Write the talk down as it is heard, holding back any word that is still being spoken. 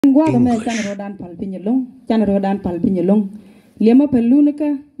Gua me chan rodan pal pinyelong, chan rodan pal pinyelong. Liama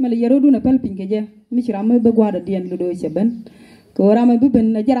pelunaka, maliyaroduna pal pinkeje, michirama be gua da dian ludo cheben. Ko rama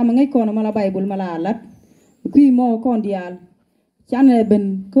buben na jarama ngai kono mala Bible mala alat. Kui mo kon dial. Chan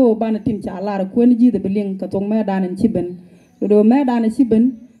ben ko bana tim cha lara ko ni ji de beling ka tong me danen chiben. Ludo me danen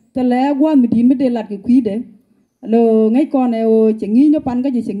chiben, te le gua mi din me de lat ke kui de. Lo ngai kon e o chengi no pan ka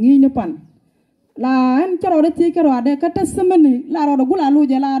je chengi no pan. La en charo de ti karo ade kata semeni la ro gula lu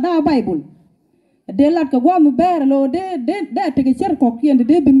je la da Bible de lat ka gwa mu ber lo de te ke cher ko kien de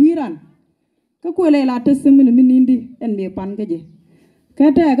ben wiran ka ko le la te semeni minindi en me pan ka je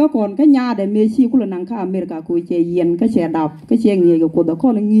ka te ka kon ka nya de me chi kula nang ka America ko che yen ka che dap ka che ngi ko da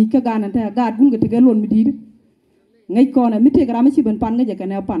ko ngi ka ga nan te ga gul ga te lon mi di ngai ko na mi te gra ma chi ben pan ka je ka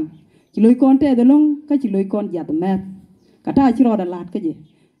ne pan chi loy kon te de long ka chi loy kon ja de me ka ta chi ro da lat ka je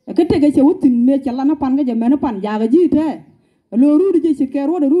cái cái chế utin me chala na pan cái gì mà nó pan già cái gì thế lo ru đi chế cái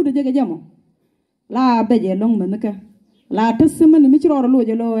ru đi cái gì mà la bây giờ long mình cái la tất nhiên mình mới cho lo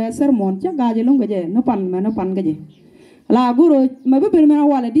chế lo sermon chắc gà chế long cái gì nó pan cái gì la guru mà bây giờ mình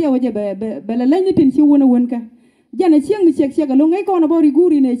wala dia waje be la lên tin chi wona cái giờ này chiang mi chiang cái long ấy con nó bảo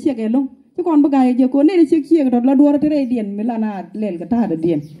guru này chiang cái long chứ còn bây giờ cô này chiang cái la đuổi tới điện mình là na lên cái ta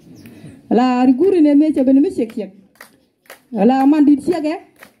điện la guru này me chế bên me chiang la man đi chiang cái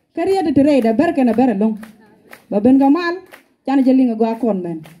Kariya de tere da berke na bere long ba ben gamal chan jelinga gwa kon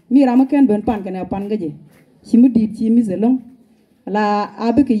men mira ma ken ben pan kana pan gaje simu dit ci mi zelong la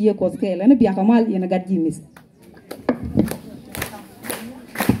abe ke ye ko skele na biya kamal yena gad ji mis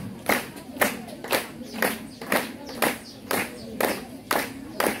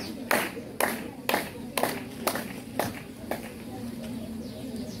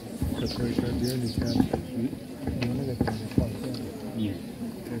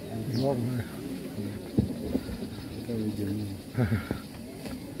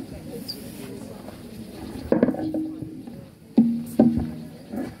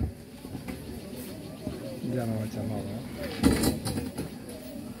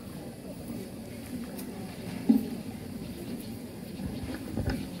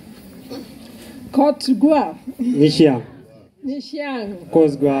Kot gua. Nishiang. Nishiang.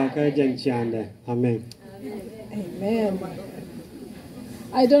 Kos gua ka jen chiande. Amen. Amen.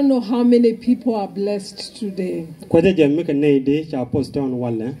 I don't know how many people are blessed today. Kwade jen mi ka nei de cha post on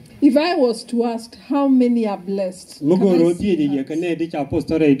wala. If I was to ask how many are blessed, Mugo ro di de ye ka nei de cha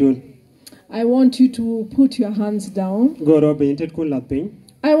post re dun. I want you to put your hands down. Go ro be intet kun lapin.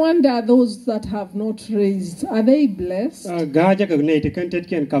 I wonder those that have not raised, are they blessed? Ga ja ka nei te kan tet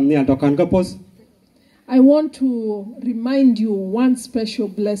ken kam ne to kan ka post. I want to remind you one special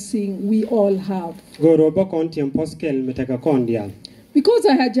blessing we all have. Go ro ba kon tiem poskel me te ka kon dial. Because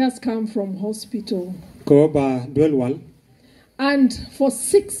I had just come from hospital. Ko ba dwel wal. And for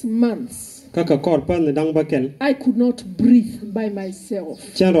 6 months, Kaka kor pan ne dang ba kel. I could not breathe by myself.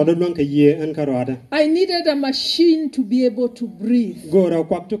 Chen ro do long ka ye an ka ro ada. I needed a machine to be able to breathe. Go ro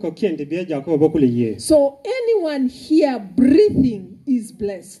kwak to ko kien te be ja ko ba ku le ye. So anyone here breathing is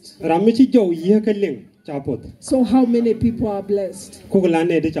blessed. Ram mi chi jo ye ka ling cha pot. So how many people are blessed? Ku la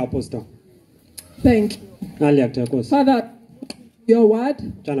ne de cha post to. Thank you. Aliak te ko. Father, your word,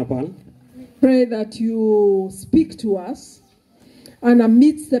 Chana pal. pray that you speak to us. And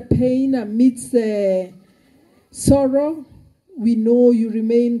amidst the pain, amidst the sorrow, we know you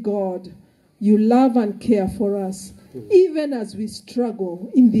remain God. You love and care for us, even as we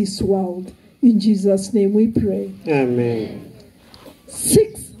struggle in this world. In Jesus' name we pray. Amen.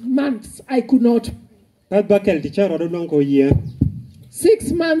 6 months I could not. Pat bakel ti charo do long ko ye.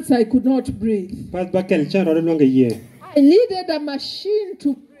 6 months I could not breathe. Pat bakel charo do long ye. I needed a machine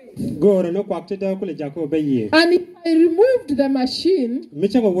to breathe. Go ro no kwak te da ku le ja ko be ye. And if I removed the machine, Mi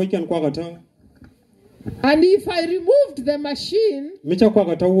cha ko wo kan kwa ka to. and if I removed the machine, Mi cha kwa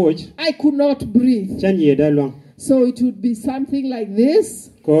ka to wo. I could not breathe. Chan ye da long. So it would be something like this.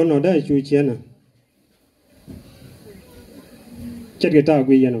 Ko no da chu chiena. Chet ge ta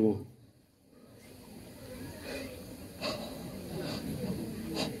gwi ye no mo.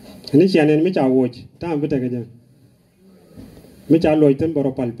 Ni chianen mi cha wo. Ta am bita ga ja. Mi cha loy ten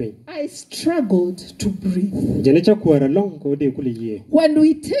boro palpe. I struggled to breathe. Jene cha kwara long ko de ku le ye. When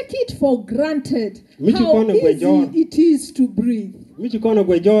we take it for granted Michi how kono gwe easy jor. it is to breathe, Mi chi kono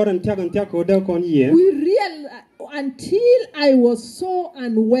gwe jor an tia ko da kon ye. we realize until I was so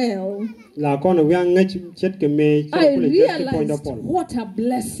unwell, La kono wi an ngach chet ke me cha I ku le je point realized up pol. what a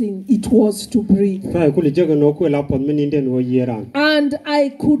blessing it was to breathe. Fa ku le je no ku la pon min den wo ye ran. And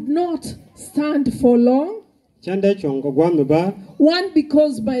I could not stand for long. Chanda chongo gwam ba. One,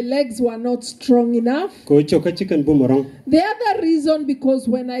 because my legs were not strong enough. Ko choka chicken boomerang. The other reason, because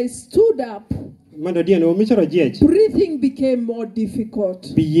when I stood up, breathing became more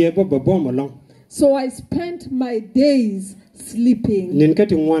difficult. Biye bo bom along. So I spent my days sleeping.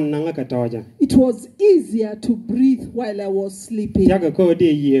 It was easier to breathe while I was sleeping.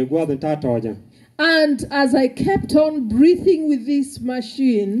 And as I kept on breathing with this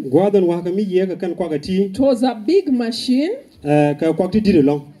machine, it was a big machine,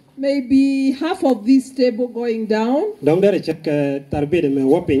 maybe half of this table going down. And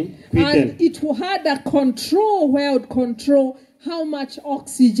it had a control where I would control how much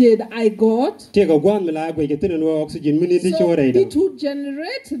oxygen I got. So it would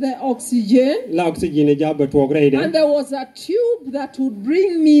generate the oxygen. And there was a tube that would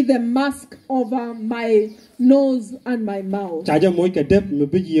bring me the mask over my nose and my mouth.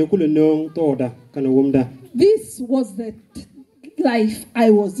 This was the life I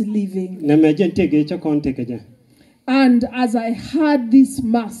was living. And as I had this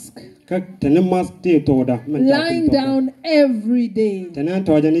mask, lying down every day,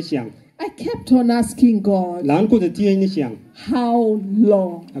 I kept on asking God, how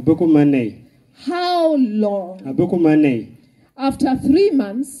long? How long? After 3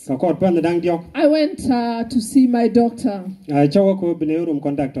 months, I went to see my doctor.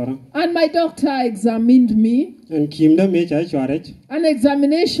 And my doctor examined me. An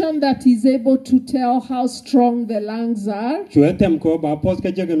examination that is able to tell how strong the lungs are.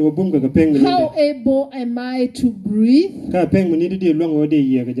 How able am I to breathe?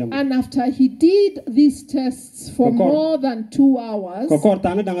 And after he did these tests for more than 2 hours,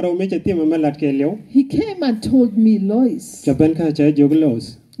 he came and told me, Lois,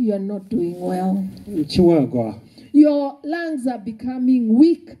 you are not doing well. Your lungs are becoming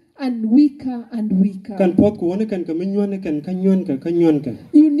weak and weaker and weaker.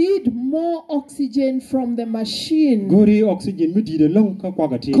 You need more oxygen from the machine because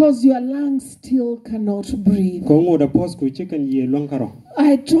your lungs still cannot breathe.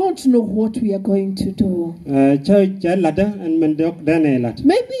 I don't know what we are going to do. Maybe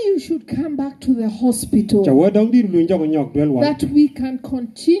you should come back to the hospital that we can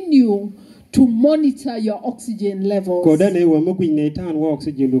continue to monitor your oxygen levels. For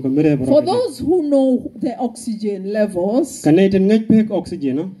those who know the oxygen levels,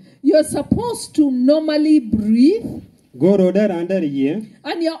 you're supposed to normally breathe,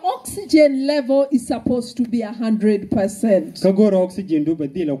 and your oxygen level is supposed to be 100%.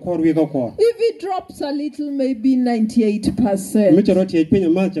 If it drops a little, maybe 98%.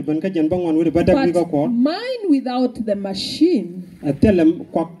 But mine without the machine,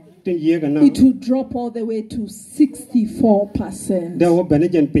 it will drop all the way to 64%.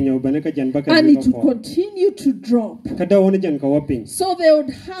 And it will continue to drop. So I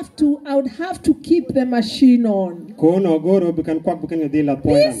would have to keep the machine on.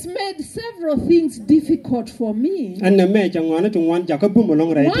 This made several things difficult for me. One of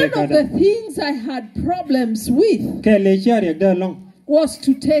the things I had problems with was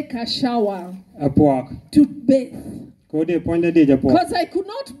to take a shower, to bathe. Because I could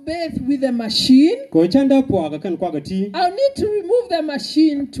not bathe with a machine. I'll need to remove the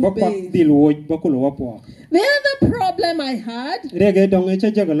machine to bathe. The other problem I had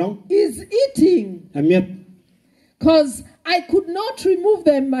is eating. Because I could not remove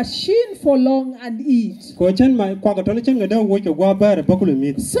the machine for long and eat. So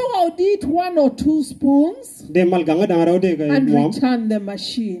I'll eat 1 or 2 spoons and return the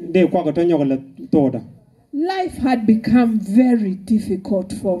machine. Life had become very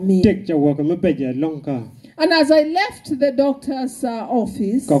difficult for me. And as I left the doctor's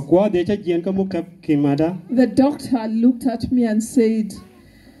office, the doctor looked at me and said,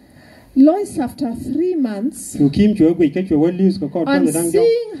 Lois, after 3 months, and seeing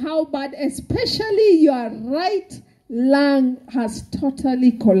how bad, especially your right lung has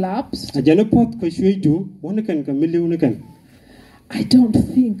totally collapsed, I don't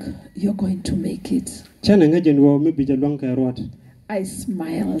think you're going to make it. I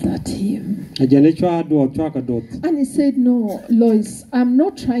smiled at him. And he said, no, Lois, I'm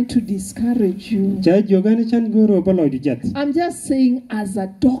not trying to discourage you. I'm just saying as a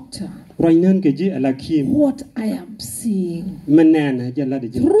doctor, what I am seeing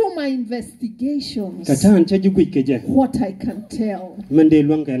through my investigations, what I can tell.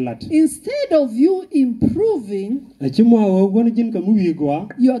 Instead of you improving,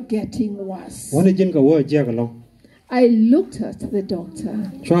 you're getting worse. I looked at the doctor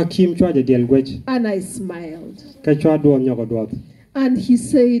and I smiled. And he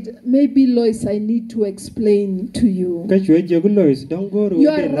said, maybe Lois, I need to explain to you. Ka chwe je Lois dong go ro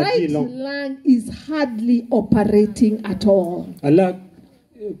Your de la right ji long. lung is hardly operating at all. Ala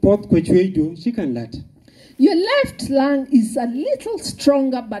pot ko chwe du she can let. Your left lung is a little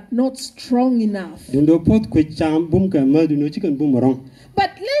stronger, but not strong enough. Dundo pot ko cham bum ka ma du no chicken bum rong.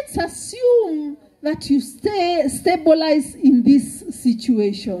 But let's assume that you stay stabilized in this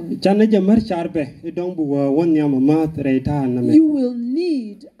situation. Chana je mar charbe e dong bu won nyama ma re ta na me. You will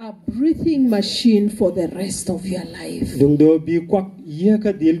need a breathing machine for the rest of your life. Dundo bi kwak ye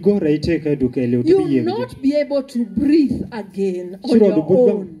ka dil go re te ka du ke le You bi ye. will not be able to breathe again on Shiro du your bu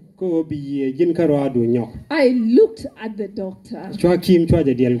own. ko bi ye jin ka ro adu nyok. I looked at the doctor Chwa kim chwa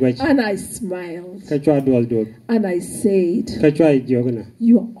je dil gwach. and I smiled Ka chwa dol dol. and I said, Ka chwa jogna.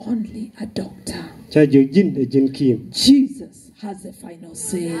 "You're only a doctor. Cha jo jin e jin kim. Jesus has the final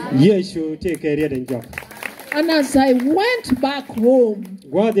say." Yeshu te ke re den jok. And as I went back home,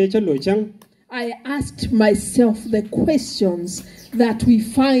 Gwa de cha lo chang. I asked myself the questions that we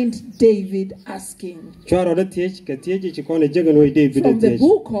find David asking. Chwa ro te ka te ji ko ne jegan we David From the te.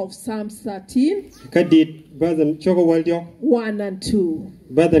 book of Psalms 13, Ka dit badan choko wal jok. 1 and 2.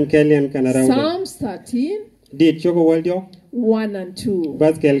 Badan kelian kana raw. Psalms 13, Dit choko wal jok. 1 and 2.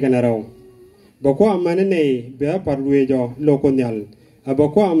 Bad kel kana raw. Bako amane nei be parwe jo lokonyal.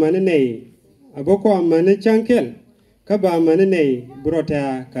 Abako amane nei abako amane chankel. Ka ba amane nei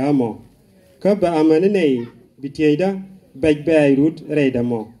brota ka amo. Ka ba amane nei bitieda baj bayrut reida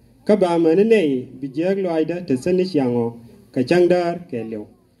mo. Ka ba amane nei bijag lo aida te sanish yango. Ka changdar kelyo.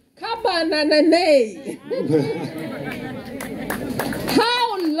 Kabananane.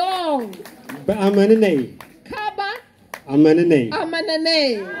 How long? Ba amane nei. Kaba Amane nei.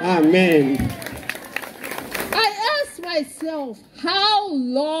 amanane. Amen. I asked myself, how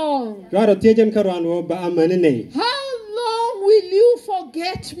long? Garo tejen karwan ba amane nei. How long will you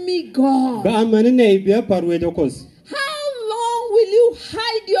forget me, God? Ba amane nei be parwe jo kos. How long will you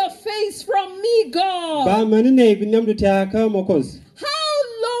hide your face from me, God? Ba amane nei binyam du ta ka mo kos. How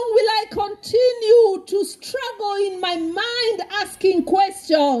long will I continue to struggle in my mind asking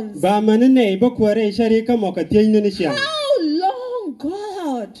questions? Ba amane nei ba kware shari ka mo ka tejen ni sha. How long,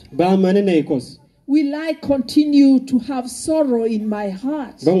 God, Ba amane nei kos. will I continue to have sorrow in my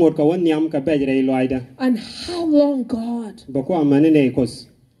heart? Ba ngot ka won nyam ka be re lo aida. And how long, God, Ba ko amane nei kos.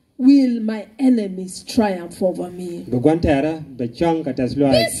 will my enemies triumph over me? Ba gwantara ba chang ka tas lo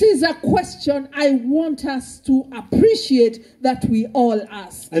ai. This is a question I want us to appreciate that we all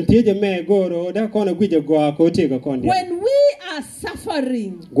ask. An teje me goro da kono gwije go ko te ka kon. When we are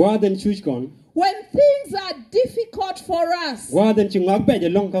suffering, Gwaden chuch kon. when things are difficult for us, Gwaden chingak be je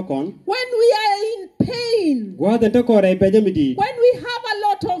long ka kon. when we are in pain, Gwaden ta ko re be je midi. when we have a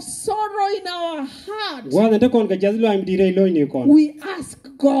lot of sorrow in our heart, Gwaden ta kon ka jaz lo am di re lo ni kon. we ask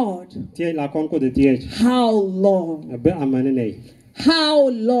God, Tie la kon ko de tie. how long? Ba amane nei. How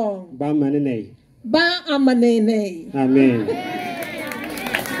long? Ba amane nei. Ba amanene. Amen.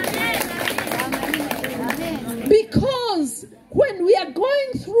 Because when we are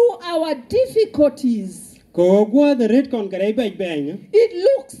going through our difficulties, Ko gwa the red kon kare ba bang. it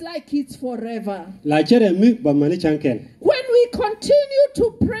looks like it's forever. La chere mi ba mani chankel. When we continue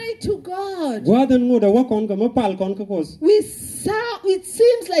to pray to God, Gwa den ngoda wa kon ka mapal kon ka kos. it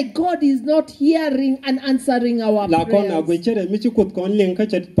seems like God is not hearing and answering our La kon na gwe prayers. chere mi chukut kon leng ka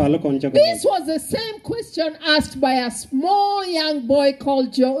chet pal kon cha. This was the same question asked by a small young boy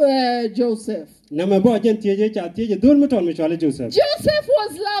called Joseph. Na ma bo jen tie cha tie dul mi ton mi chwale Joseph. Joseph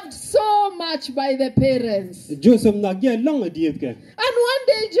was loved so much by the parents. Joseph na ge long diet ke. And one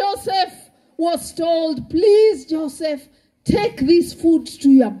day Joseph was told, please, Joseph, take this food to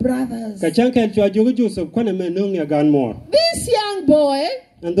your brothers. Ka chankel chwa jogo Joseph kon me nong ya gan mor. This young boy,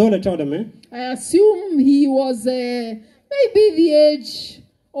 And dole told me. I assume he was maybe the age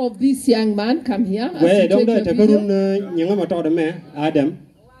of this young man. Come here. as We you dong take da your ta video. karun nyanga ma told me Adam.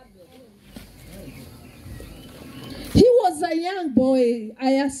 He was a young boy,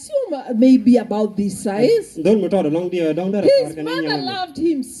 I assume maybe about this size. Dol mi told long dia dong da. His mother loved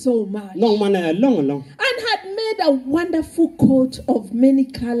him so much Long man long. and had made a wonderful coat of many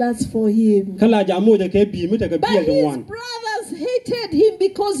colors for him. Kala jamu de ke bi mi ta ka But bi de his wan. brothers hated him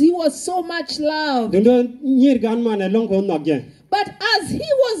because he was so much loved. Dundo nyir gan man long ko nok je. But as he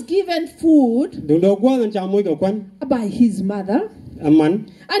was given food Dundo gwa nan jamu ko kwan by his mother, aman.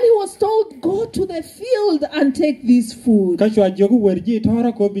 and he was told, go to the field and take this food Ka chwa jogo werji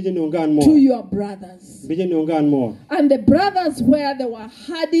tora ko bi no gan mo. to your brothers. Bi no gan mo. And the brothers, where they were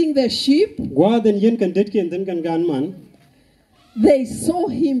herding the sheep, Gwa den yen kan det ken den kan gan man. they saw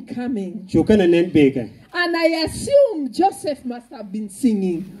him coming. Chukana nen beke. And I assume Joseph must have been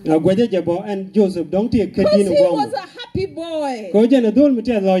singing. Gwaje jabo and Joseph don't take Because kadino he gwamo. was a happy boy. Ko jena dol mute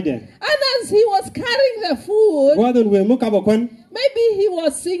loide. And as he was carrying the food, Gwadon we mu kabo kwan. maybe he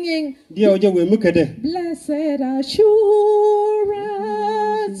was singing, Dia oje we mu kede. Blessed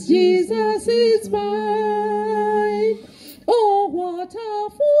assurance, Jesus is mine. Oh, what a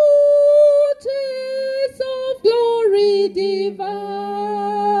foretaste of glory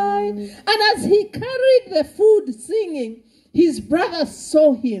divine. And as he carried the food singing, his brothers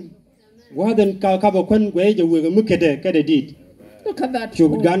saw him. Gwadon ka kabo kwan gwaje we mu kede dit. Look at that.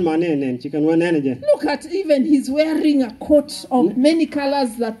 Chuk boy. gan mane nen chicken one energy. Look at even he's wearing a coat of many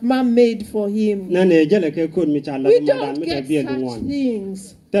colors that mom made for him. Nane jele ke kun mi chala We madan don't mi get biel such ngwan.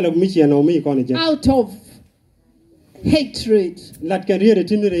 things Telo mi chi no mi kon je. out of hatred, Lat kan riere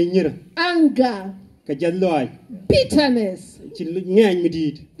tinire nyira. anger, Ka jalloy. bitterness. Chi ngany mi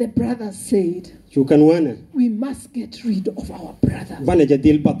dit. The brothers said, Chukan wana. we must get rid of our brother. Bane ja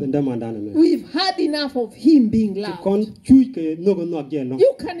dil pat nda mandana me. We've had enough of him being loud. Kon chui ke no go no gelo.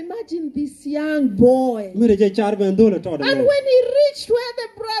 You can imagine this young boy. Mere je char ben dole to da. And when he reached where the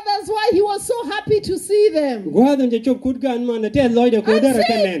brothers were, he was so happy to see them. Gwadon je chop kut gan man te loide ko And dara said,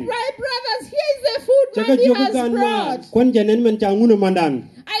 kanen. my brothers, here is the food Chaka mommy jogu has gan man. brought. Kon janen man changunu mandan.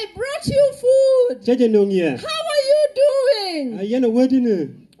 I brought you food. Cheje no ngie. How are you doing? Ayena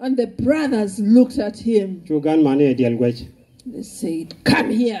wedine. And the brothers looked at him. Chu gan mane dial gwech. They said,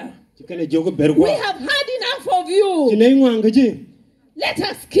 come here. Chikane jogu bergwa. We have had enough of you. Chinai ngwang gaji. Let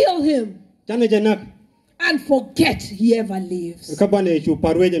us kill him Chane janak. and forget he ever lives. Ka bane chu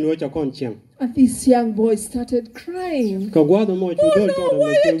parwe jen wo cha kon chiang. And this young boy started crying. Ka gwado mo chu Oh dol no, to da why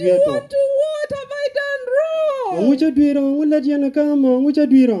me did che you wieto. want to? What have I done wrong? Ngucha dwiro ngula jena ka mo ngucha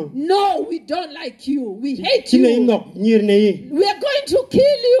dwiro. No, we don't like you. We hate Chinai you. nok nyir nei. We are going to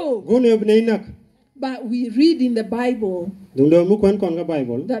kill you. Gone bnei nak. But we read in the Bible Dundo mu kwan kon ga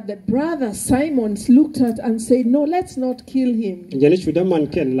Bible. that the brother Simon looked at and said, no, let's not kill him. Jeni chuda man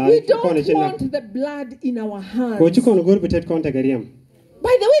ken la We kon don't che nak. want the blood in our Ko hands. chu kon gor betet kon tagariam.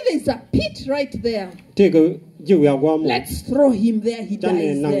 By the way, there's a pit right there. Te go jiw ya gwa mo. Let's throw him there. He Chane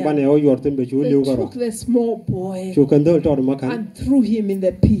dies nang there. bane o yorten be chu They liu took garo. the small boy Chu kan dol to makan. and threw him in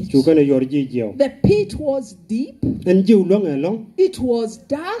the pit. Chu kan yor ji jiw. The pit was deep. En jiw long e long. It was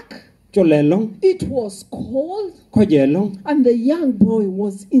dark. Chu le long. It was cold. Ko je long. And the young boy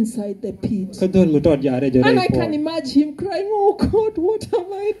was inside the pit. Ka dol mu to jare je And rei I can po. imagine him crying, oh God, what have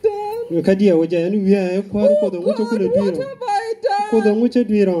I done? Ka dia wo je en wiya e kwar ko Oh do God, ngucha kule what dwiro. have I Ko do done? ngucha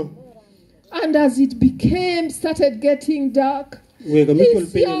dwiro. And as it started getting dark, We ga mi chul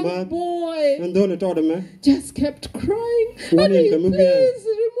this pe young ma. boy En dol to da me. just kept crying. Wani And he, ka mu please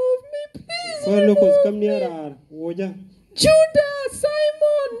biya. remove me, please Ko lo ko kam remove ni me. ara wo ja. Judah,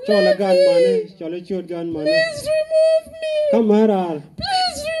 Simon, Chola gan Levi, mane. Chola chut gan mane. please remove me. Kamarar.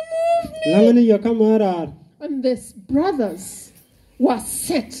 Please remove me. Langani ya kamarar. And these brothers were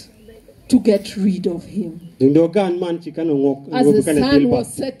set to get rid of him. Dundo gan man chikano ngok. As Wo the kana sun dilpa.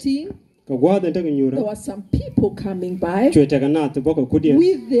 was setting, Ka gwada ta there nyura. were some people coming by Chwete ka na to boko kudia.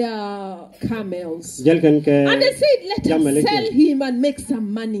 with their camels. Jel kan ke. And they said, let Jamaleke. us sell him and make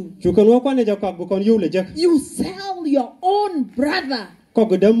some money. Chukan wo kwane ja kak bukon yule jak. You sell your own brother Ko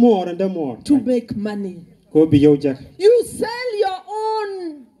go da more. to make money. Ko bi yo jak. You sell your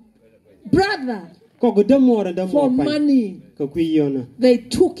own brother Ko go da more for money. Ka kwi yona. They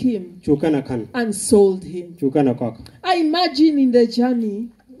took him Chukana kan. and sold him. Chukana kok. I imagine in the journey,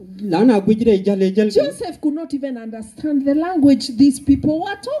 Lana gujire jale jel. Joseph could not even understand the language these people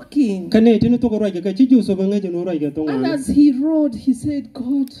were talking. Kane tinu to ko roja ka chiju so banga jeno roja to And ngana. as he rode, he said,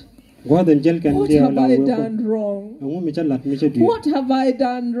 God, Gwadan jel kan what dia have la I wo. done wrong? Angu mi chalat mi chedu. What have I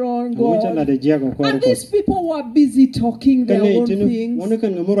done wrong, Angu chala God? de jiaga ko And ko. these people were busy talking their Kane own tinu things. wona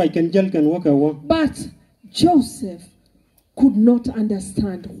kan ngamu roj kan jel kan waka wo. But Joseph could not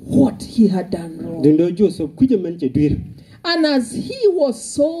understand what he had done wrong. Dundo Joseph kuje men che dwir. And as he was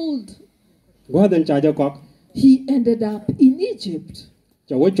sold, Gwadan chaja kok. he ended up in Egypt.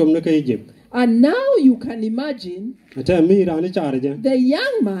 Cha wo chom na ka Egypt. And now you can imagine Ata mi rani charja. the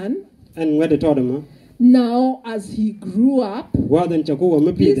young man, En ngade to da ma. now as he grew up. Gwadan cha ko wa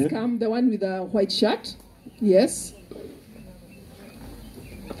mi Please pide. come, the one with the white shirt. Yes.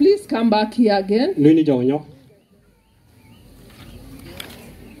 Please come back here again. Luni jaw nyok.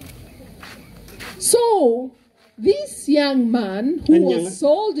 So, this young man who And young- was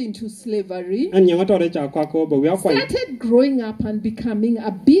sold into slavery An nyanga to de cha kwa ko ba wi akwai. started growing up and becoming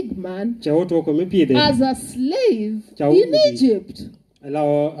a big man Cha wo to ko mi pide. as a slave Chao in ubi. Egypt. Ala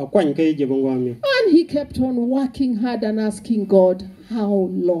akwai ka Egypt ngwa mi. And he kept on working hard and asking God, how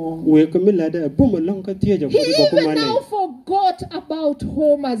long. We come lada bum long ka tie jo He ko even mane now forgot about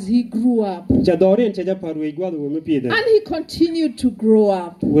home as he grew up. cha dore cha par we gwado we me pide And he continued to grow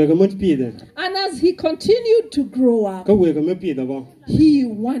up. we ga mut pide And as he continued to grow up, ka we ga me pide ba he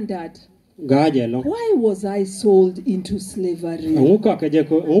wondered, ga je lo why was I sold into slavery? nguka ka je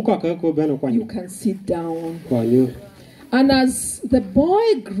ko nguka ka ko beno kwa You can sit down. kwa yo And as the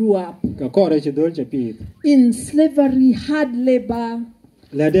boy grew up ka ko re che dol che pide in slavery, hard labor,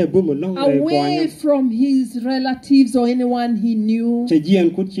 lada bum long re kwa away from his relatives or anyone he knew, che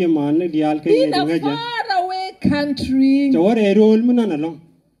jien kut che man dial ke in ne a ngaja faraway country, cha wore rol mun na long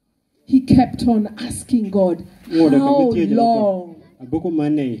he kept on asking God, how long? aboko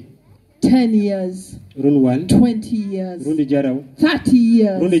mane 10 years, run wal 20 years, run di jaraw 30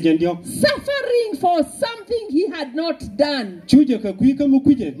 years, run di jendio suffering for something he had not done. chuje ka kui ka mu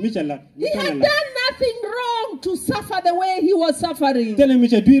kuje mi chala He had done nothing wrong to suffer the way he was suffering. tele mi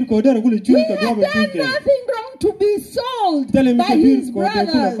che duir ko dara kulu He churi ka had doba done tuke nothing wrong to be sold tele mi by che his duir ko de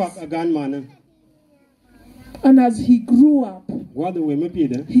kulu brothers. fak agan mana And as he grew up, gwado we me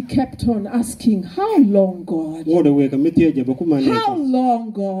pide he kept on asking, how long, God? wodo we ka mi tie je boku mane How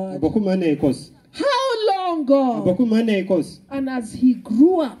long, God? boku mane kos How long, God? boku mane kos And as he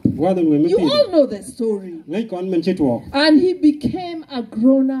grew up, gwado we me you all pide know the story. ngai kon men chitwo And he became a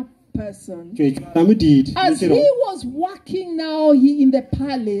grown-up person. che tam dit As he was working now in the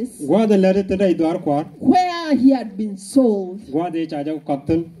palace gwado lere te dai dar kwar where he had been sold, gwado cha ja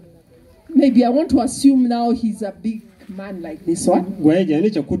kapten maybe I want to assume now he's a big man like this one. gwe je ne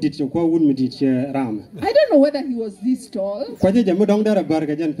cha kudit che ko wun mi dit che ram I don't know whether he was this tall, ko je mo dong dara bar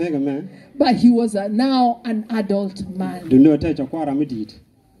ga jan pega me but he was now an adult man. du no ta cha kwara mi dit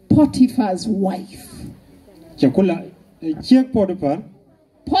Potiphar's wife. che kula check podpar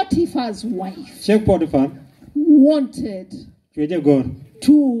Potiphar's wife check podpar wanted che je gor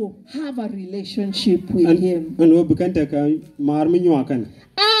to have a relationship with him. an wo bukanta ka mar mi nywa kan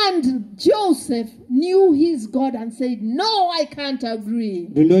And Joseph knew his God and said, no, I can't agree.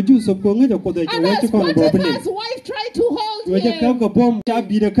 du no ju so ko ngi ko da che And wo as che ko no problem Potiphar's wife tried to hold we je ka him, ko bom cha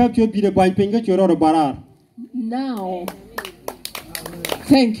bi de kap cho bi de ban pinga che ro barar now,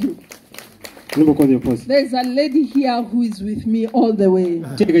 thank you. no bo ko de pos There's a lady here who is with me all the way.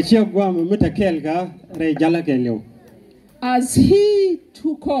 che ga che gwa mo meta kel ga re jala kel yo As he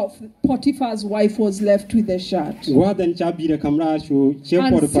took off, Potiphar's wife was left with the shirt. gwa dan cha bi de kamra cho che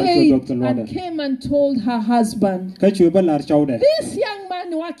And podpar cho said, doctor and loda came and told her husband, ka che ba lar chawde this young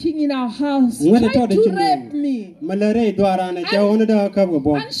man working in our house Ngwada tried to da to chin rape me. malare dwara na cha wona da ka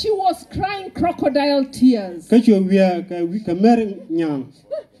bom And she was crying crocodile tears. ka che wiya ka mer nyang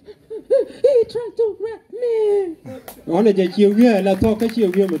He tried to rape me. ona je che wiya la to ka che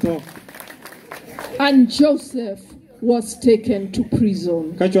wiya mo to And Joseph was taken to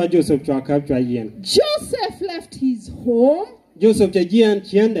prison. ka chwa Joseph chwa ka chwa yen Joseph left his home. Joseph je jian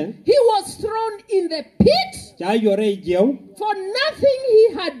chiende He was thrown in the pit cha yore jew for nothing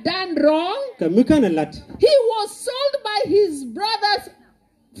he had done wrong. ka mikana lat He was sold by his brothers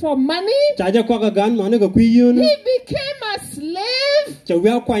for money. cha ja ko ga gan ma ne ga kwi yun He became a slave. cha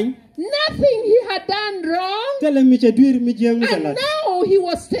wiya kwan Nothing he had done wrong. tele mi che duir mi je mi And lat now he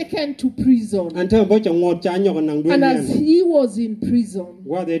was taken to prison. anta bo cha ngot cha nyok nang do And as yen he was in prison,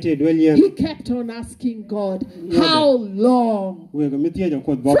 wa de te do yen he kept on asking God, how long? we ga mi tie ja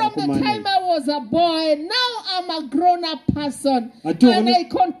ko bo From ko the man time I was a boy, now I'm a grown-up person. Atu- And I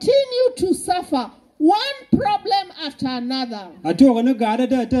continue to suffer one problem after another. ato ga na ga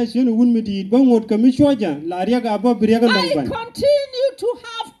da ta shin wun mi di ba ngot ka mi shoja la ria ga ba bri ga I nang ban continue to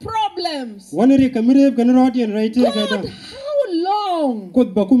have problems. wani ri ka mi re ga na rodien right ga da God, how long? ko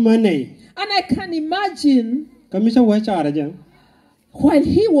ba ku mane And I can imagine ka mi sa wa cha ra ja while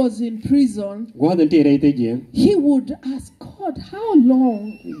he was in prison, gwa dan te re te je he would ask God, how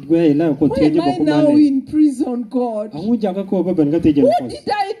long? we la ko Why te je am ba I ku now mane in prison, God? angu ja ga ko ba ban ga te je What ko did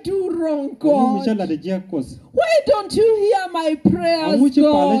I do wrong, angu mi sa God? la de je ko Why don't you hear my prayers, angu chi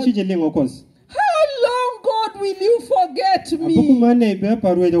pa la chi God? je lengo ko How long, God, will you forget abu ku me? mane be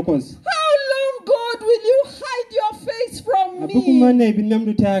paru je ko How long, God, will you hide your face from abu ku me? mane bi nam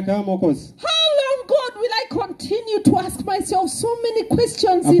du ta ka mo ko How long, God, will I continue to ask myself so many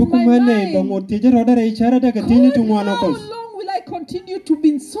questions abu in ku my mane ba mind? mo te je ro da re cha ra da ka tin tu God, ngwana how ko long will I continue to be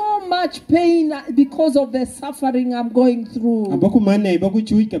in so much pain because of the suffering I'm going through? abu ku mane ba ku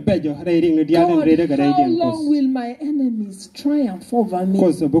chu ka be jo re ring no dia dan God, re da ga re how den long ko will my enemies triumph over me?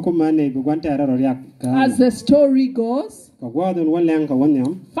 ko abu ku mane bu gwan ta ra ro yak ka As the story goes, ka gwa don wan lang ka wan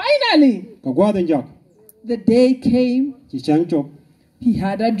yam finally, ka gwa don jok the day came chi chang chok He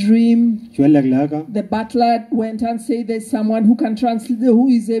had a dream. chwelek laka The butler went and said, "There's someone who can translate, who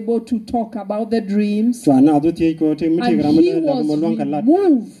is able to talk about the dreams." chwana adu tie ko te muti And gram he da was mo long kalat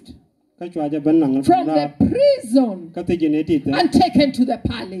removed ka chwaja ban nang from the prison ka te geneti te and taken to the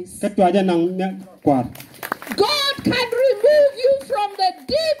palace. ka chwaja nang kwar God can remove you from the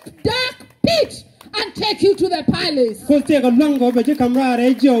deep, dark pit and take you to the palace. ko te ka long go be kamra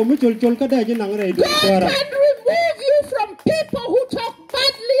re jo mu chol chol ka da ji nang re du God kwara can remove you from people who talk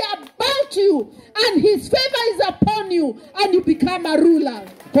badly about you, and His favor is upon you, and you become a ruler.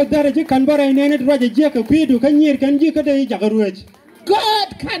 ko dare ji kan bara ne ne raja je ka kwidu ka nyir kan ji ka de ja ka ruech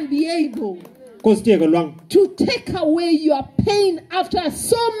God can be able ko te ka long to take away your pain after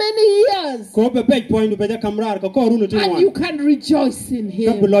so many years, ko be be point be kamra ka ko runu tin and wa you can rejoice in ka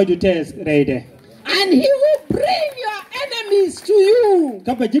Him. bulo ju tes re de And He will bring your enemies to you.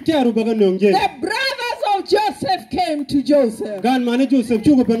 ka be ji taru ba ga nongje The brothers of Joseph came to Joseph. gan mane Joseph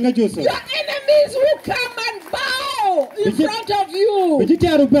chu ko ben ga Joseph Your enemies will come and bow in front of you. be ji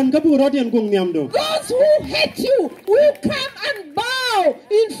taru ben ka bu rodian gong nyam do Those who hate you will come and bow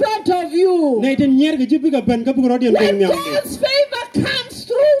in front of you. ne ten nyer ga ji bi ga ben ka bu rodian gong When nyam do God's favor comes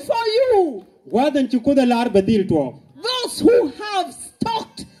through for you, wadan ci ko da lar badil to those who have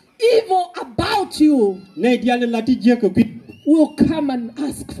talked evil about you ne dial lati je ka kwit will come and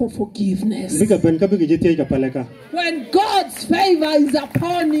ask for forgiveness. bi ga ben ka bi ga je te ka paleka When God's favor is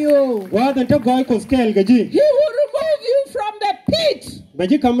upon you, wadan ta goy ko skel ga ji He will remove you from the pit ba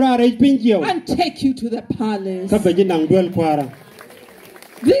ji kamra re pinjio and take you to the palace. ka ba ji nang duel kwara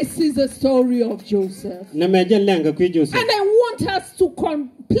This is the story of Joseph. na me je lenga kwi Joseph And I want us to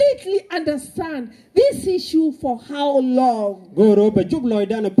completely understand this issue for how long. goro ba jub loy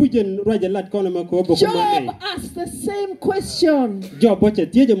dana pujen raja lat kono ma ko ba ko Job ma asked the same question. job bo che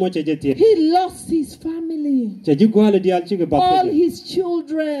tie je mo che je tie He lost his family, che ji gwale dial ci ga ba all ko his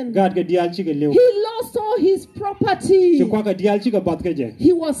children. gad ga dial ci ga lew He lost all his property. ci kwa ga dial ci ga bat ga je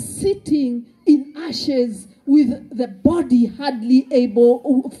He was sitting in ashes with the body hardly able,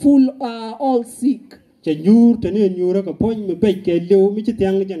 all sick. che nyur te ne nyura ka pon me be ke lew mi ci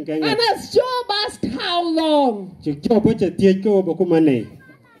tiang jen ka And nga as Job asked, "How long?" ci job bo che tie ko ba ko ma ne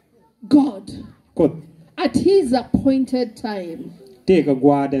God, ko at His appointed time, te ka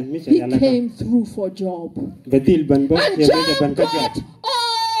gwade mi che He yala ka came through for Job. badil ban ba And ye me je ban Job ka got job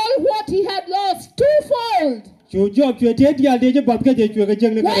all what he had lost twofold. chu job che te dial de je bat ga je chu ga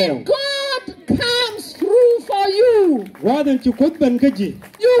jeng ne ka When rew God comes through for you, wadan ci ko ban ka ji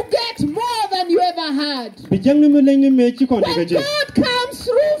you get more than you ever had. bi jeng ne me lengi me ci kon When ga je God comes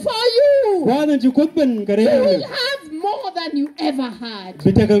through for you, wadan ci ko ban ka you rew will have more than you ever had.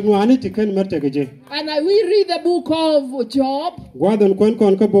 bi te ka ngwane ti kan mar te ga je And we read the book of Job. wadan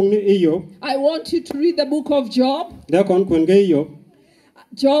kon ka bong ni iyo I want you to read the book of Job. da kon ga iyo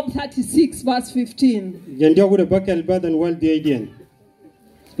Job 36 verse 15. jen jogu de bakel badan wal di idien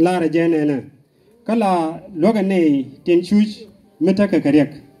lara jene na kala loga ne tin chuj meta ka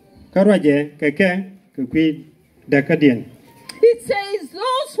karyak karwaje ka ka kwi da kadien It says,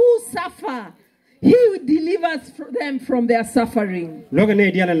 "Those who suffer, He delivers them from their suffering. loga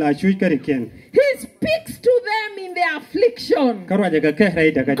ne diala la chuj kariken He speaks to them in their affliction." karwaje ka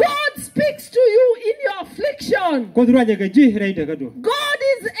rai da kadien God speaks to you in your affliction. ko durwaje ka ji rai da kado God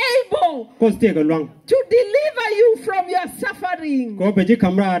is able ko ste ka long to deliver you from your suffering. ko be ji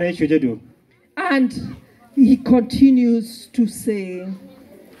kamra re chuje do And He continues to say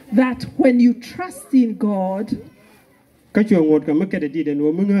that when you trust in God, ka chu ngot ka makede di den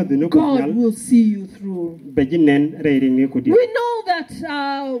wo munga de no ko God nyal will see you through. be ji nen re ring ni ko di We know that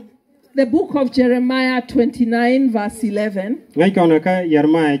the book of Jeremiah 29 verse 11, ngai ka na ka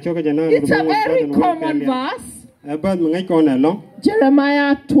yarma e choka jana it's a very common verse. abad ngai ka na long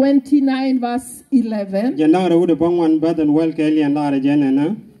Jeremiah 29 verse 11. jana ra wude bangwan badan wal ke lian la jana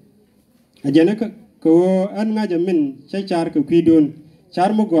na ajana ka ko an nga jamin che char ka kwidun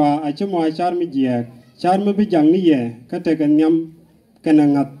char mo gwa a che mo char mi je char mo bi jang ni ye ka te ka nyam kana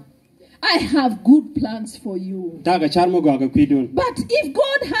ngat I have good plans for you. ta ka char mo gwa ka kwidun But if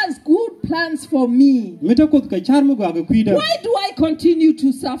God has good plans for me, mita ko ka char mo gwa ka kwida why do I continue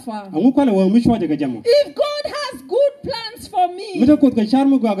to suffer? angu kwala wa mi shwa de ka jamo If God has good plans for me, mita ko ka char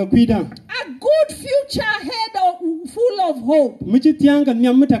mo gwa ka kwida a good future ahead full of hope, mi chi tiang ka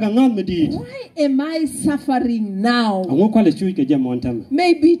nyam mita ka ngat mi di why am I suffering now? angu kwala chui ka jamo ontam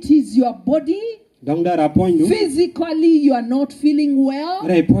Maybe it is your body, dong da ra point du Physically, you are not feeling well.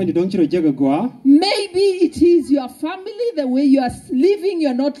 rai point dong chiro jaga gwa Maybe it is your family, the way you are living, you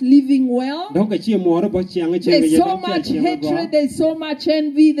are not living well. dong ka chi mo ro bo chiang che There's ye so dong much chi hatred, there's so much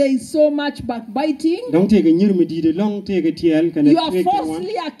envy, there's so much backbiting. dong te ga nyir mi di de long te ga tiel kan You are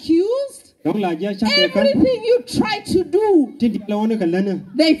falsely accused. dong la ja cha ka Everything you try to do, ti di la wona ka lana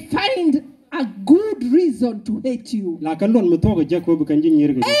they find a good reason to hate you. la ka lon mo to ga ja ko bu kan ji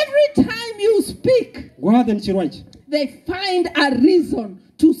nyir ga Every time you speak, gwa den chirwaj they find a reason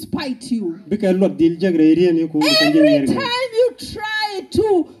to spite you. bi ka lot dil jagre rien ko bu kan ji Every nyir ga time you try to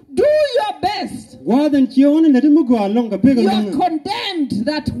do your best, gwa den chi wona na de mo gwa long ka pe ga you are long condemned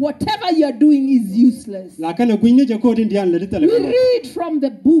that whatever you are doing is useless. la kana gwinne ja ko din dian la de tele We read from the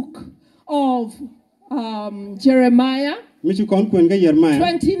book of Jeremiah mi ci kon kwen ga yermaya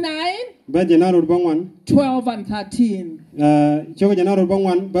 29, ba janaro bangwan 12 and 13. choga janaro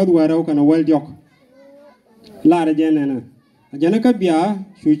bangwan ba duwara kana wal jok la ra jenena jana ka biya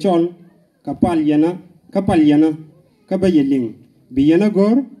shu chol ka pal yana ka ba yeling bi yana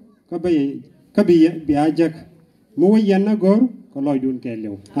gor ka biya jak mu yana gor ko loydun ke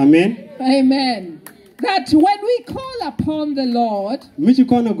lew amen Amen. That when we call upon the Lord, mi ci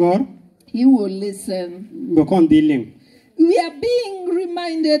kon gor He will listen. be kon diling We are being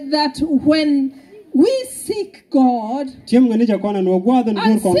reminded that when we seek God tiem ngani ja kon no gwadan gor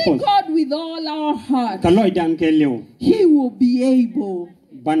and kon seek kon God with all our heart, ka loydan ke lew He will be able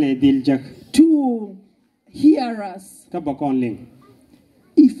bane dil jak to hear us. ka ba kon ling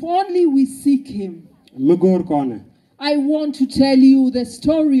If only we seek Him. mi gor kon I want to tell you the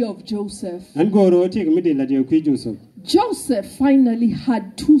story of Joseph. an goro ti mi de la de ku Joseph Joseph finally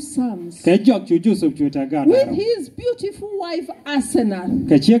had 2 sons ka jok chu Joseph chu ta ga with his beautiful wife Asenath.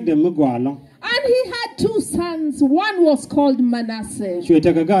 ka chek de mi gwalo And he had 2 sons. One was called Manasseh, chu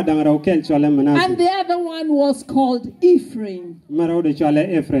ta ga dang raw kel chole and manase the other one was called Ephraim. maraw de chole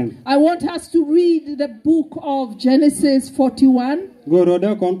Ephraim I want us to read the book of Genesis 41, goro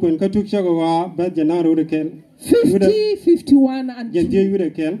da kon kun ka tuk chago wa ba janaro de kel 50, 51, and jen 2. de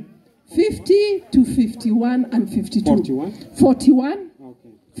yude kel 50 to 51 and 52. 41 41, okay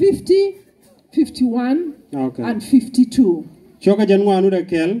 50, 51, okay and 52. choka jen wanu de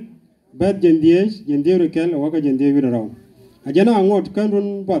kel ba jen de kel wa ka jen de yude raw ajana ngot kan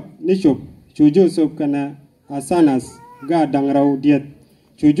run bot ni chop chu Joseph kana asanas ga dang raw diet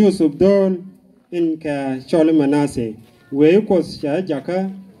chu Joseph don in ka chole manase we ko sha jaka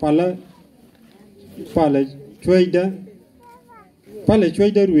pala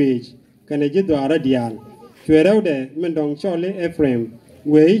chweda ruej kana jido ara dial chwerewde mendong chole Ephraim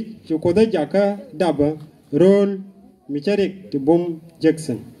we chukoda jaka daba rol micharik tibum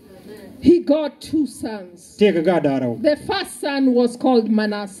Jackson He got 2 sons. take ga daraw The first son was called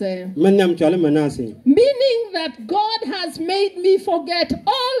Manasseh, manyam chole manase meaning that God has made me forget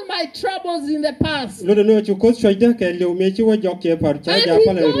all my troubles in the past. lodo no chukos chweda ke lew me chi wa jok che par cha And ja he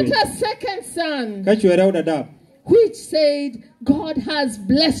pala got ruej a second son, ka chwerewda dab which said, God has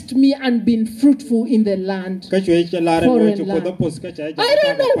blessed me and been fruitful in the land. ka chwe che lare no Foreign chukoda land. pos ka cha ja I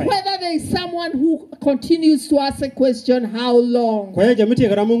don't know whether there is someone who continues to ask a question, how long? ko ya jamiti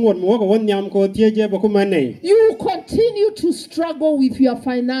ga ramun won mo ko won nyam ko tie je ba ko manne You continue to struggle with your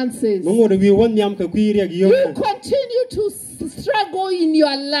finances. mo ngod wi won nyam ka kwiri ag yo You continue to struggle in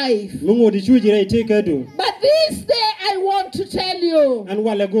your life. mo ngod chuji re te ka do But this day I want to tell you, an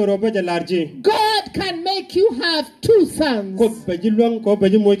wala goro ba ja larji God can make you have 2 sons. ko ba ji luang ko ba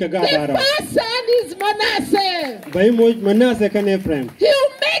ji moy ka ga The dara first son is Manasseh. bay moy manase kan Ephraim He'll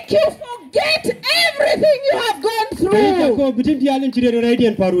make you forget everything you have gone bay ja through. ko bitin dialen ci re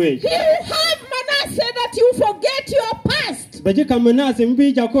raiden parwe He'll have Manasseh that you forget your past. ba ji kam manase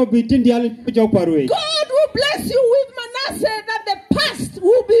mbi ja ko bitin dialen jo parwe God will bless you with Manasseh that the past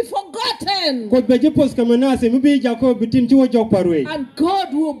will be forgotten. ko ba ji pos ka manase mbi ja ko bitin ci wo jo parwe And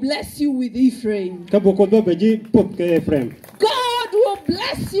God will bless you with Ephraim. ka bo ko ba ji pop ka Ephraim God will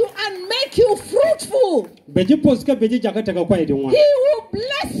bless you and make you fruitful. ba ji pos ka ba ji ja ka ta ka kwai din wa He will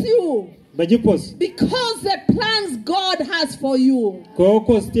bless you ba ji pos because the plans God has for you, ko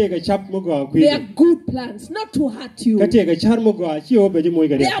ko ste ga chap mo ga they kwi are good plans, not to hurt you. ka te ga char mo ga ci o ba ji moy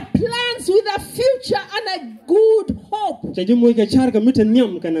ga They de are plans with a future and a good hope. ta ji moy ga char ga mitan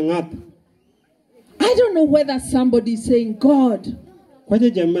nyam kana ngat I don't know whether somebody is saying, God, ko je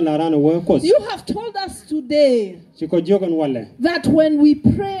jemme la rana wo kos you have told us today ci ko jogon wala that when we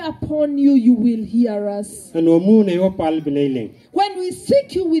pray upon you, you will hear us. ano mu ne yo pal binailing When we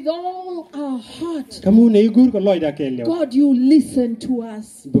seek you with all our heart, kamu ne gur ko loida ke lew God, you listen to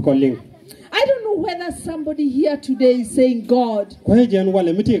us. bu ko ling I don't know know whether somebody here today is saying, God, I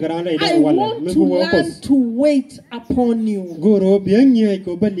want to learn to wait upon you.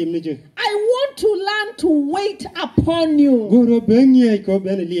 I want to learn to wait upon you.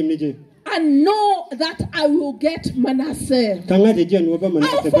 And know that I will get Manasseh. I'll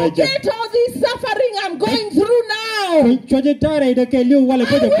forget all this suffering I'm going through now. I will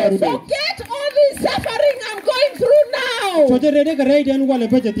forget all this suffering I'm going through now. And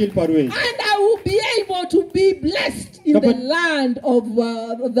I will be able to be blessed in the land of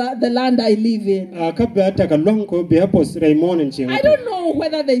the land I live in. I don't know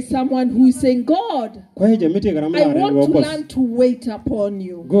whether there's someone who is saying, God, I want to learn to wait upon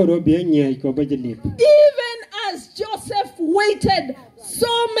you. Even as Joseph waited so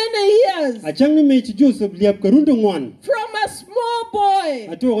many years from a small boy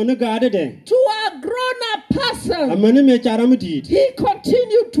to a grown-up person, he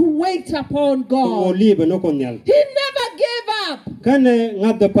continued to wait upon God. He never gave up.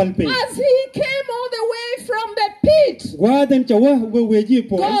 As he came all the way from the pit,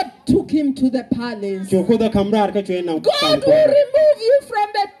 God took him to the palace. God will remove you from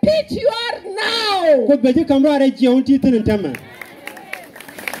the pit you are now.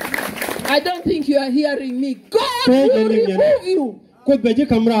 I don't think you are hearing me. God will remove you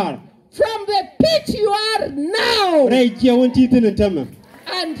from the pit you are now.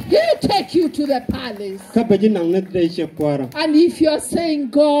 And he'll take you to the palace. And if you are saying,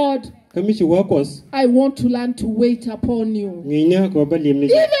 God, I want to learn to wait upon you. Even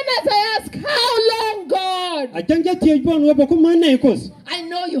as I ask, how long, God? I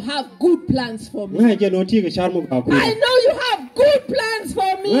know you have good plans for me. I know you have good plans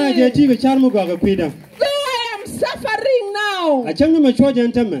for me. Though I am suffering now,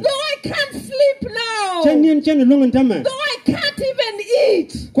 though I can't sleep now, though I can't even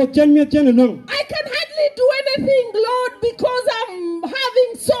eat, I can hardly do anything, Lord, because I'm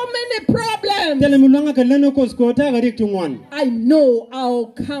having so many problems. I know I'll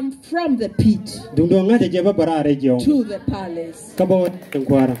come from the pit to the palace.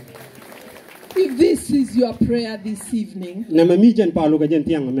 If this is your prayer this evening,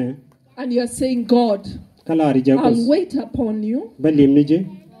 and you're saying, God, I'll wait upon you.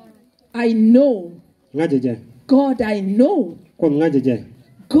 I know. God, I know.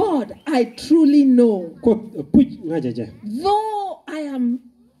 God, I truly know. Though I am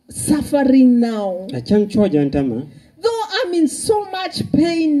suffering now, though I'm in so much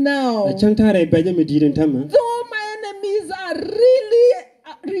pain now, though my enemies are really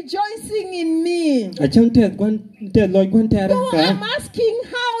rejoicing in me, though I'm asking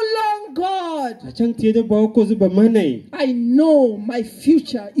how long, God, I know my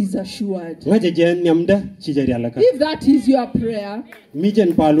future is assured. If that is your prayer,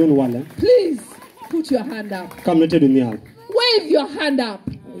 please put your hand up. Wave your hand up.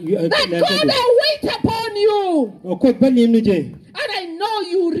 That God, I wait upon you. And I know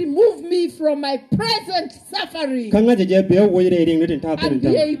you remove me from my present suffering and be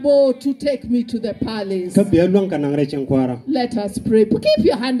able to take me to the palace. Let us pray. Keep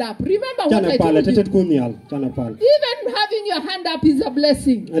your hand up. Remember what I told you. Even having your hand up is a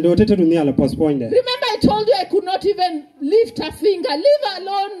blessing. Remember I told you I could not even lift a finger, leave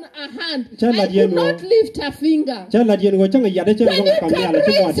alone a hand. I could not lift a finger. When you can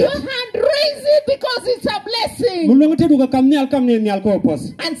raise your hand, raise it because it's a blessing.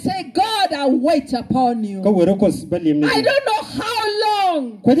 And say, God, I'll wait upon you. I don't know how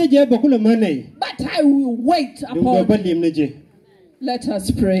long, but I will wait upon you. Let us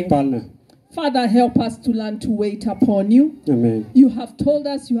pray. Father, help us to learn to wait upon you. Amen. You have told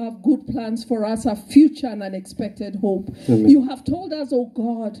us you have good plans for us, a future and unexpected hope. Amen. You have told us, oh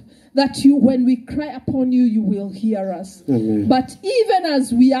God, that you, when we cry upon you, you will hear us. Amen. But even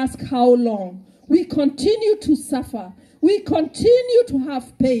as we ask how long, we continue to suffer. We continue to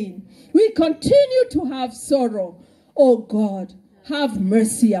have pain. We continue to have sorrow. Oh God, have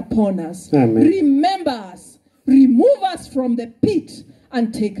mercy upon us. Amen. Remember us. Remove us from the pit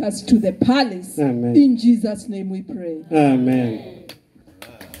and take us to the palace. Amen. In Jesus' name we pray. Amen.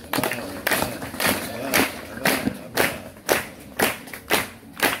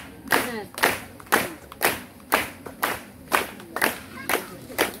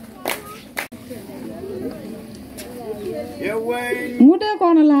 Ngude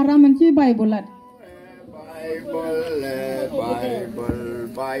kono la raman ci Bible at.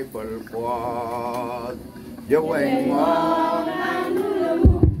 Bible quad.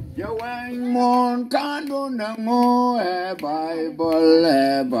 Yawang mon kando nango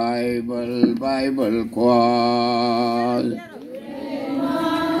Bible quad.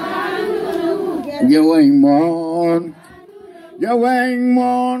 Yawang mon. Yawang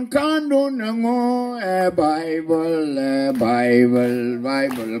mon kandu nango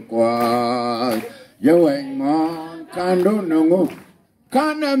Bible kwa. Yawang mon kandu nango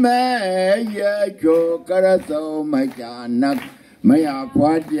kana me ye cho karaso majanak maya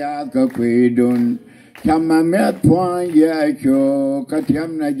kwatya ka kwidun chama me twan ye cho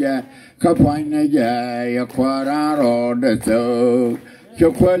katyam na ja kapwan na ja ya kwara ro de so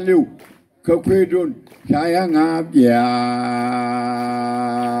cho kwalu ka kwidun Kaya ngap ya